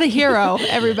 It's not a hero,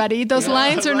 everybody. Those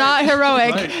lines are not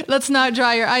heroic. Right. Let's not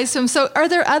dry your eyes to them. So are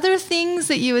there other things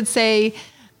that you would say,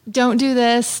 don't do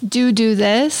this, do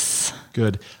this?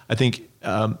 Good. I think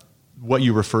what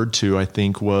you referred to, I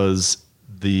think, was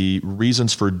the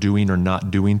reasons for doing or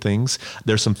not doing things.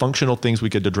 There's some functional things we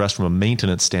could address from a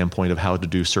maintenance standpoint of how to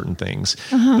do certain things.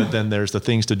 But then there's the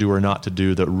things to do or not to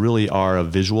do that really are a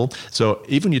visual. So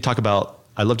even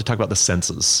I love to talk about the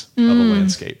senses of a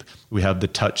landscape. We have the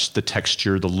touch, the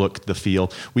texture, the look, the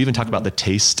feel. We even talk about the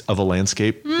taste of a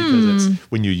landscape, because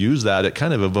when you use that, it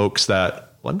kind of evokes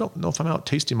that, well, I don't know if I'm out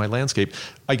tasting my landscape.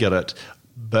 I get it.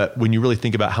 But when you really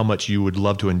think about how much you would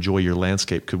love to enjoy your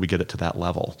landscape, could we get it to that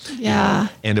level? Yeah. You know?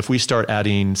 And if we start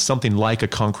adding something like a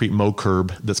concrete mow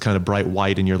curb that's kind of bright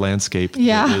white in your landscape,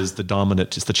 it is the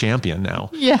dominant, it's the champion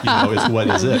now. Yeah. You know, it's what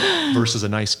is it versus a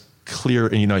nice clear,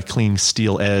 a clean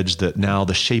steel edge that now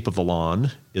the shape of the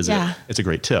lawn it's a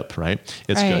great tip, right?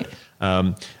 It's right.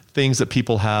 good. Things that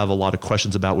people have a lot of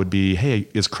questions about would be, hey,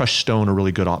 is crushed stone a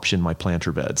really good option in my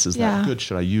planter beds? Is that good?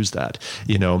 Should I use that?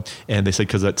 And they say,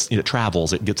 because it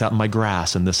travels, it gets out in my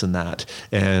grass and this and that.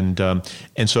 And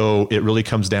so it really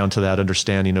comes down to that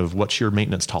understanding of what's your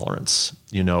maintenance tolerance,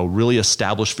 really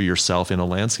establish for yourself in a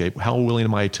landscape. How willing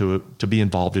am I to be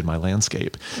involved in my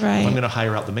landscape? Right. If I'm going to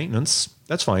hire out the maintenance,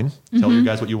 that's fine. Tell your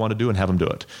guys what you want to do and have them do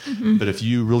it. But if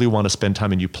you really want to spend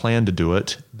time and you plan to do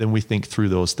it, then we think through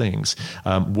those things.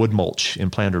 Wood mulch in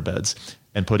planter beds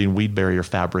and putting weed barrier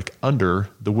fabric under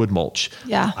the wood mulch.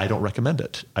 Yeah. I don't recommend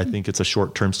it. I think it's a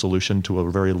short-term solution to a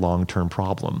very long-term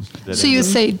problem. So you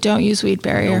say don't use weed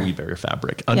barrier. No weed barrier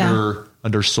fabric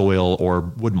under soil or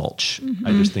wood mulch.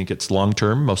 I just think it's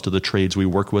long-term. Most of the trades we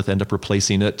work with end up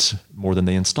replacing it more than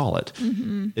they install it.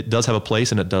 It does have a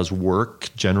place and it does work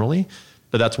generally.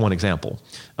 But that's one example.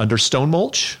 Under stone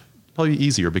mulch, probably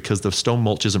easier because the stone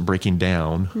mulch isn't breaking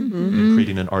down and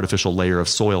creating an artificial layer of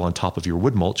soil on top of your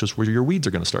wood mulch, is where your weeds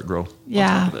are going to start grow on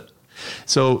top of it.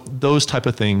 So those type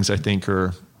of things, I think,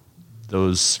 are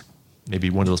those maybe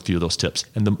one of those few of those tips.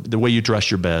 And the way you dress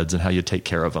your beds and how you take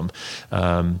care of them.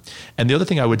 And the other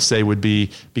thing I would say would be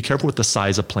careful with the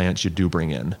size of plants you do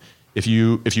bring in. If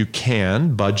you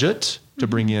can budget to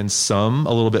bring in some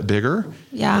a little bit bigger.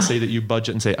 Let's say that you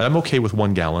budget and say, I'm okay with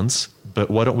 1 gallons,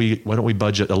 but why don't we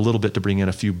budget a little bit to bring in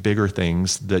a few bigger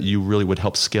things that you really would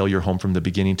help scale your home from the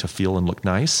beginning to feel and look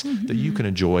nice that you can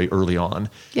enjoy early on.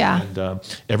 Yeah. And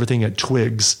everything at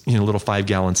twigs, little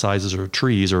 5-gallon sizes or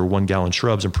trees or 1-gallon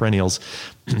shrubs and perennials,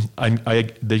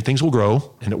 things will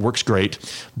grow and it works great.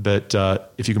 But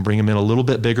if you can bring them in a little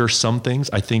bit bigger, some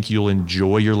things, I think you'll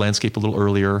enjoy your landscape a little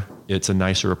earlier. It's a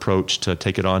nicer approach to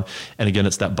take it on. And again,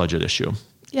 it's that budget issue.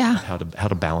 Yeah. How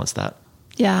to balance that.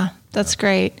 Yeah, that's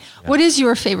great. Yeah. What is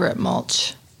your favorite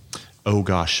mulch? Oh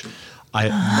gosh.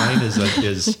 Mine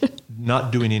is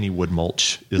not doing any wood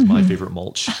mulch is my favorite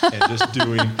mulch, and just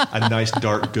doing a nice,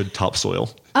 dark, good topsoil.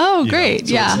 Oh, great.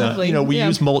 So yeah. We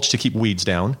use mulch to keep weeds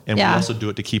down, and we also do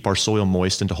it to keep our soil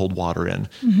moist and to hold water in.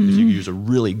 If you use a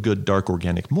really good, dark,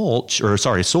 organic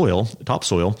soil,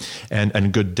 topsoil,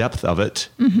 and good depth of it,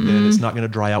 then it's not going to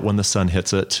dry out when the sun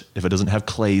hits it. If it doesn't have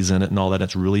clays in it and all that,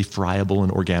 it's really friable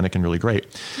and organic and really great.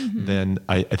 Then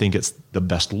I think it's the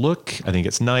best look. I think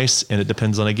it's nice, and it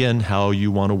depends on, again, how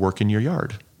you want to work in your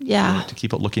yard. Yeah. To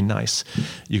keep it looking nice.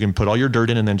 You can put all your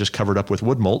dirt in and then just cover it up with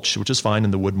wood mulch, which is fine.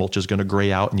 And the wood mulch is going to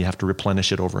gray out and you have to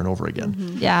replenish it over and over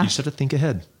again. Yeah. You just have to think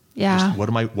ahead. Yeah. Just what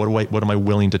am I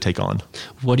willing to take on?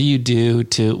 What do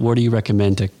you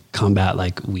recommend to combat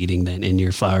like weeding then in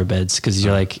your flower beds? Cause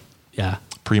you're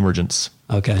Pre-emergence.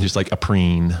 Okay. Just like a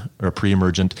preen or a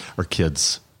pre-emergent or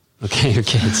kids. Okay, your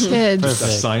kids.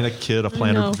 Assign a kid a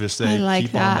planter. Just say, I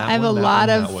like that. I have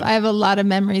a lot of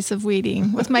memories of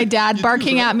weeding with my dad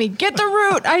barking at me, "Get the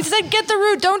root!" I said, "Get the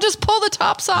root! Don't just pull the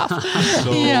tops off."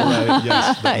 So right,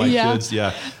 yes, but my kids,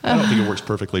 I don't think it works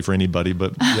perfectly for anybody,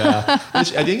 but I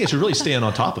think it's really staying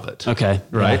on top of it. Okay,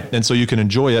 right, and so you can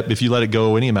enjoy it. If you let it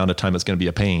go any amount of time, it's going to be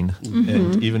a pain,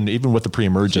 and even with the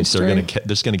pre-emergence, they're going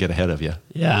to get ahead of you.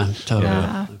 Yeah, totally.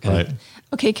 Yeah. Okay. Right.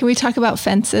 Okay, can we talk about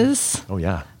fences? Oh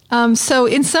yeah. So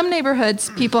in some neighborhoods,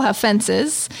 people have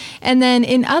fences, and then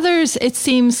in others, it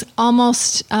seems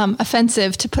almost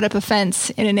offensive to put up a fence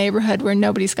in a neighborhood where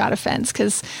nobody's got a fence.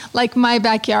 Because like my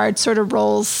backyard sort of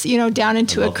rolls, down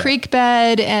into a creek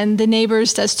bed, and the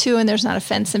neighbors does too, and there's not a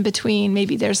fence in between.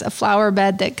 Maybe there's a flower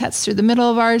bed that cuts through the middle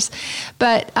of ours.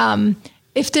 But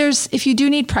if you do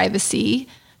need privacy,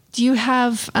 do you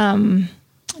have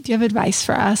advice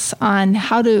for us on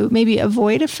how to maybe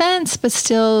avoid a fence, but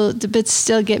still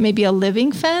get maybe a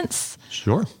living fence?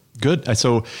 Sure. Good.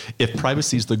 So if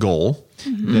privacy is the goal,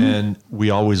 then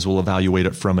we always will evaluate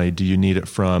it from do you need it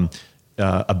from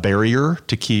a barrier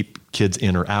to keep kids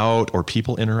in or out or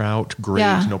people in or out?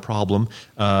 Great. No problem.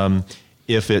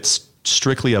 If it's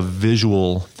strictly a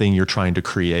visual thing you're trying to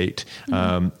create,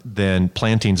 then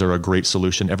plantings are a great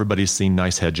solution. Everybody's seen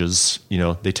nice hedges.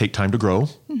 They take time to grow.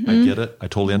 I get it. I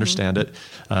totally understand it.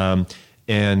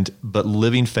 But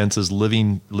living fences,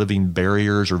 living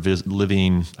barriers or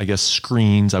living, I guess,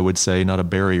 screens, I would say, not a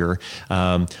barrier,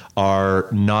 are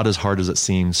not as hard as it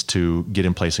seems to get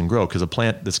in place and grow, because a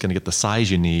plant that's going to get the size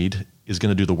you need is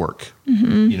going to do the work.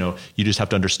 You just have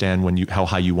to understand how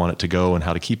high you want it to go and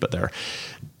how to keep it there.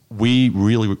 We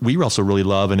also really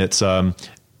love, and it's, I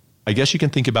guess you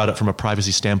can think about it from a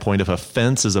privacy standpoint. If a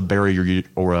fence is a barrier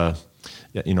or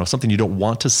something you don't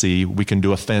want to see, we can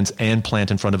do a fence and plant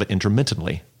in front of it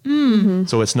intermittently.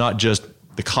 So it's not just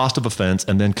the cost of a fence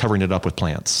and then covering it up with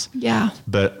plants. Yeah.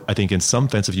 But I think in some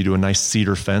fence, if you do a nice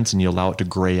cedar fence and you allow it to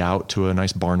gray out to a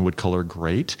nice barnwood color,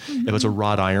 great. If it's a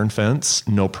wrought iron fence,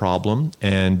 no problem.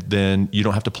 And then you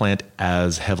don't have to plant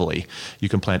as heavily. You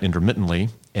can plant intermittently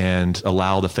and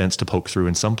allow the fence to poke through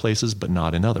in some places, but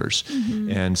not in others.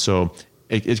 And so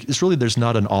it's really, there's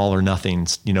not an all or nothing,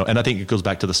 and I think it goes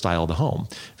back to the style of the home.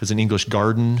 If it's an English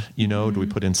garden, do we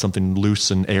put in something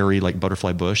loose and airy like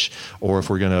butterfly bush? Or if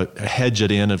we're going to hedge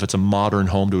it in, if it's a modern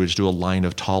home, do we just do a line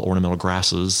of tall ornamental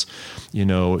grasses?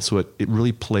 So it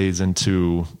really plays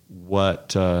into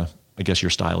what, I guess your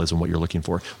style is and what you're looking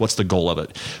for. What's the goal of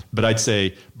it? But I'd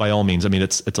say by all means,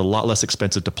 it's a lot less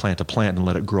expensive to plant a plant and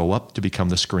let it grow up to become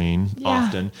the screen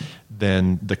often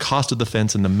than the cost of the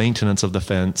fence and the maintenance of the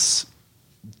fence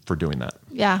for doing that.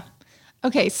 Yeah.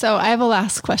 Okay. So I have a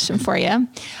last question for you,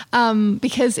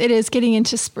 because it is getting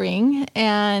into spring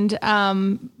and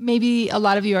maybe a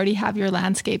lot of you already have your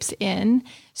landscapes in.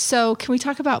 So can we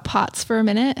talk about pots for a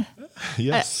minute?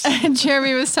 Yes.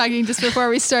 Jeremy was talking just before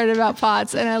we started about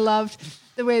pots, and I loved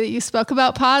the way that you spoke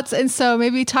about pots. And so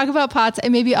maybe talk about pots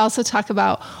and maybe also talk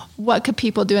about what could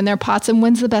people do in their pots and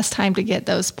when's the best time to get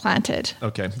those planted.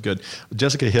 Okay, good.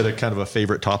 Jessica hit a kind of a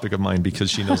favorite topic of mine because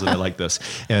she knows that I like this.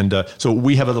 And so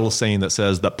we have a little saying that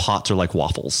says that pots are like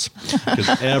waffles because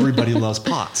everybody loves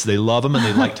pots. They love them and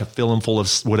they like to fill them full of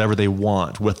whatever they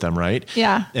want with them, right?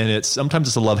 Yeah. And sometimes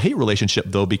it's a love-hate relationship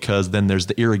though, because then there's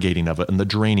the irrigating of it and the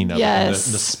draining of it and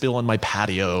the spill on my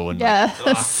patio and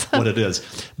what it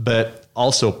is. But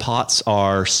also pots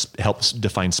helps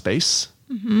define space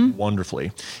wonderfully.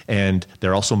 And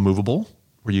they're also movable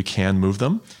where you can move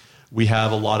them. We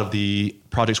have a lot of the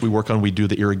projects we work on. We do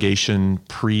the irrigation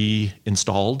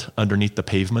pre-installed underneath the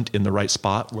pavement in the right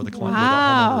spot where the client, where the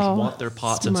homeowners want their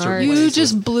pots in certain places. You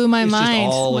just blew my mind. It's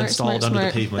just all installed under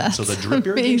the pavement. That's so the drip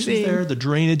irrigation is there, the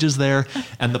drainage is there,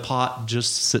 and the pot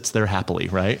just sits there happily,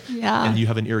 right? Yeah. And you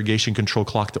have an irrigation control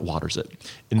clock that waters it.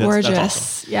 And gorgeous. That's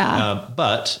awesome. Yeah.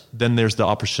 But then there's the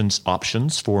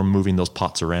options for moving those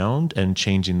pots around and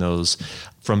changing those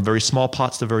from very small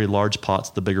pots to very large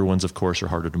pots. The bigger ones, of course, are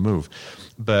harder to move.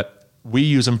 But we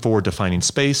use them for defining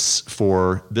space.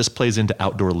 This plays into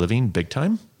outdoor living big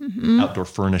time, outdoor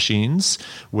furnishings,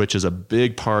 which is a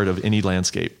big part of any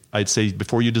landscape. I'd say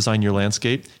before you design your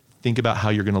landscape, think about how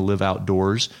you're going to live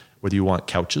outdoors, whether you want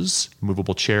couches,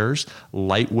 movable chairs,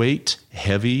 lightweight,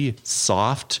 heavy,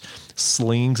 soft,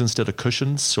 slings instead of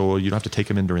cushions, so you don't have to take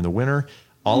them in during the winter.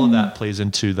 All of that plays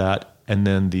into that. And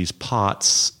then these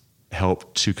pots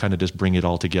help to kind of just bring it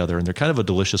all together. And they're kind of a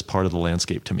delicious part of the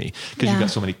landscape to me because you've got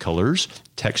so many colors,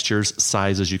 textures,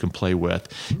 sizes you can play with,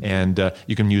 and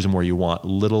you can use them where you want,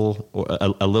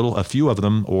 a few of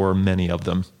them or many of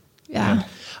them. Yeah. And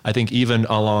I think even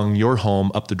along your home,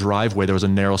 up the driveway, there was a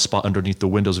narrow spot underneath the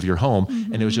windows of your home.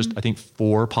 And it was just, I think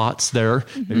 4 pots there,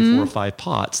 maybe 4 or 5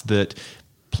 pots that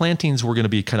plantings were going to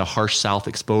be kind of harsh south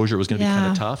exposure. It was going to be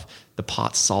kind of tough. The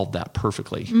pots solved that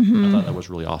perfectly. I thought that was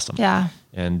really awesome. Yeah.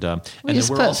 And we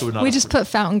just put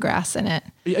fountain grass in it.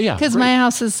 Yeah. Because my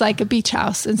house is like a beach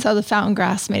house. And so the fountain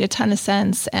grass made a ton of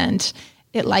sense and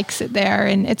it likes it there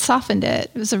and it softened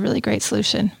it. It was a really great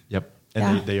solution. Yep.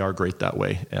 And they are great that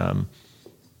way.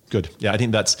 Good. Yeah. I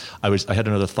think I had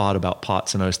another thought about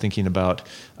pots and I was thinking about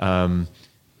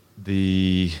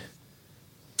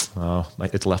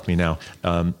it's left me now.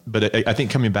 But I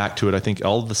think coming back to it, I think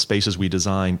all of the spaces we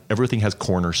design, everything has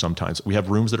corners sometimes. We have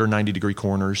rooms that are 90-degree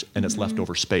corners and it's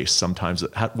leftover space sometimes.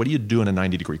 What do you do in a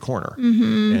 90-degree corner?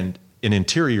 And in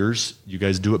interiors, you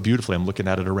guys do it beautifully. I'm looking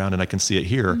at it around and I can see it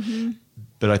here.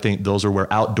 But I think those are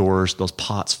where outdoors, those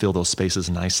pots fill those spaces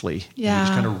nicely. Yeah. You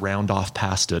just kind of round off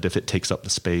past it if it takes up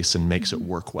the space and makes it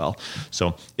work well.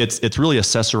 So it's really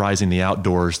accessorizing the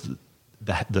outdoors,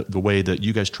 the way that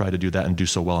you guys try to do that and do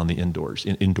so well on the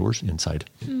inside.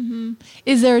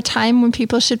 Is there a time when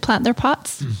people should plant their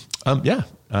pots?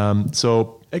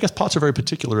 So I guess pots are very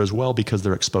particular as well because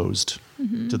they're exposed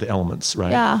to the elements,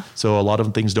 right? Yeah. So a lot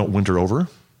of things don't winter over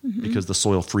because the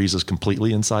soil freezes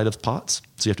completely inside of pots.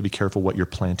 So you have to be careful what you're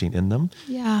planting in them.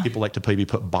 Yeah. People like to maybe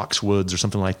put boxwoods or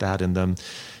something like that in them. You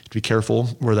have to be careful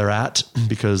where they're at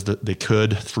because they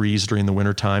could freeze during the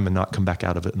wintertime and not come back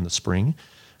out of it in the spring.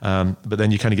 But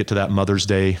then you kind of get to that Mother's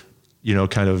Day,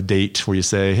 kind of date where you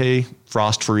say, hey,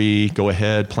 frost free, go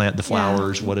ahead, plant the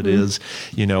flowers, what it is,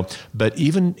 But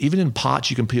even in pots,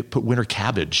 you can put winter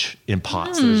cabbage in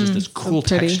pots. There's just this cool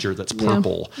texture that's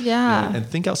purple. Yeah. And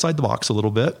think outside the box a little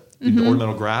bit. The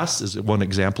ornamental grass is one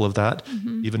example of that.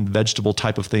 Even vegetable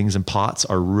type of things in pots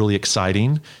are really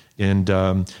exciting.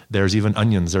 And there's even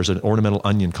onions. There's an ornamental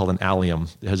onion called an allium.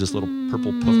 It has this little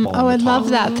purple puffball. Oh, I love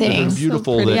that thing. They're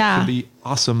beautiful. So that yeah. can be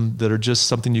awesome. That are just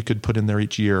something you could put in there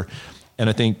each year. And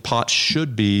I think pots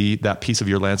should be that piece of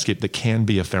your landscape that can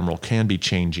be ephemeral, can be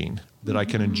changing, that I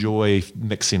can enjoy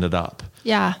mixing it up.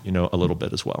 Yeah. A little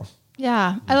bit as well.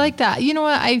 Yeah, I like that. You know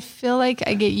what? I feel like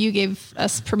you gave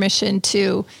us permission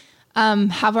to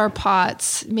have our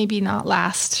pots maybe not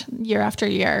last year after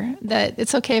year, that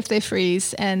it's okay if they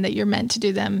freeze and that you're meant to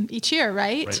do them each year,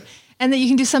 right? And that you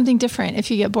can do something different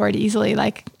if you get bored easily,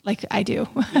 like I do.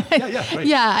 Right.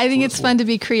 Yeah, I think it's fun to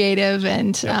be creative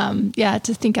and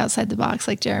to think outside the box,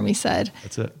 like Jeremy said.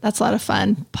 That's it. That's a lot of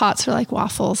fun. Pots are like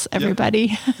waffles,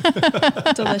 everybody.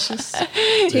 Delicious.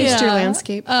 Taste your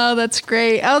landscape. Oh, that's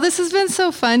great. Oh, this has been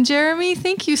so fun, Jeremy.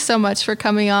 Thank you so much for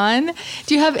coming on.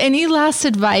 Do you have any last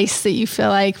advice that you feel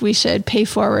like we should pay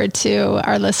forward to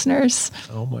our listeners?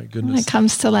 Oh my When goodness. it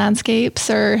comes to landscapes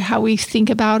or how we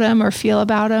think about them or feel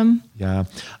about them? Yeah.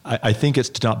 I think it's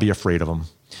to not be afraid of them.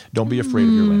 Don't be afraid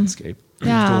of your landscape.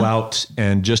 Yeah. Go out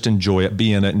and just enjoy it,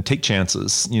 be in it and take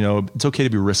chances. It's okay to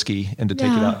be risky and to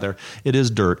take it out there. It is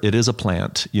dirt. It is a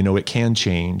plant. It can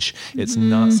change. It's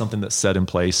not something that's set in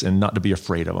place, and not to be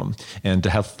afraid of them and to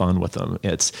have fun with them.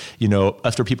 It's,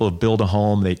 after people have built a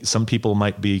home, some people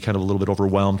might be kind of a little bit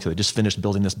overwhelmed because they just finished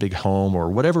building this big home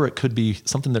or whatever it could be,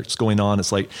 something that's going on.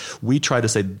 It's like, we try to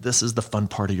say, this is the fun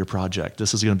part of your project.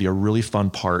 This is going to be a really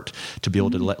fun part to be able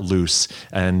to let loose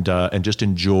and just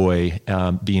enjoy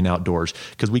being outdoors.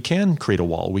 Because we can create a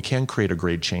wall, we can create a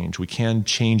grade change, we can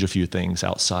change a few things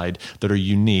outside that are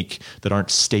unique, that aren't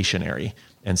stationary.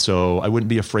 And so I wouldn't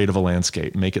be afraid of a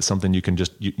landscape. Make it something you can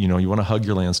just, you want to hug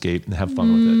your landscape and have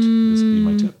fun with it. This would be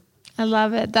my tip. I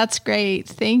love it. That's great.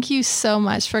 Thank you so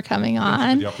much for coming on.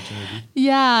 Thanks for the opportunity.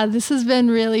 Yeah, this has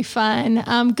been really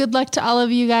fun. Good luck to all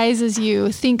of you guys as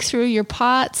you think through your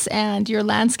pots and your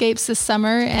landscapes this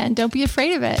summer, and don't be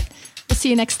afraid of it. We'll see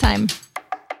you next time.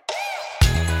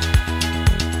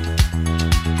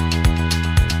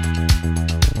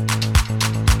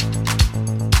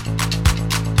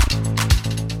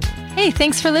 Hey,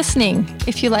 thanks for listening.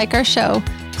 If you like our show,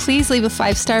 please leave a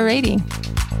 5-star rating.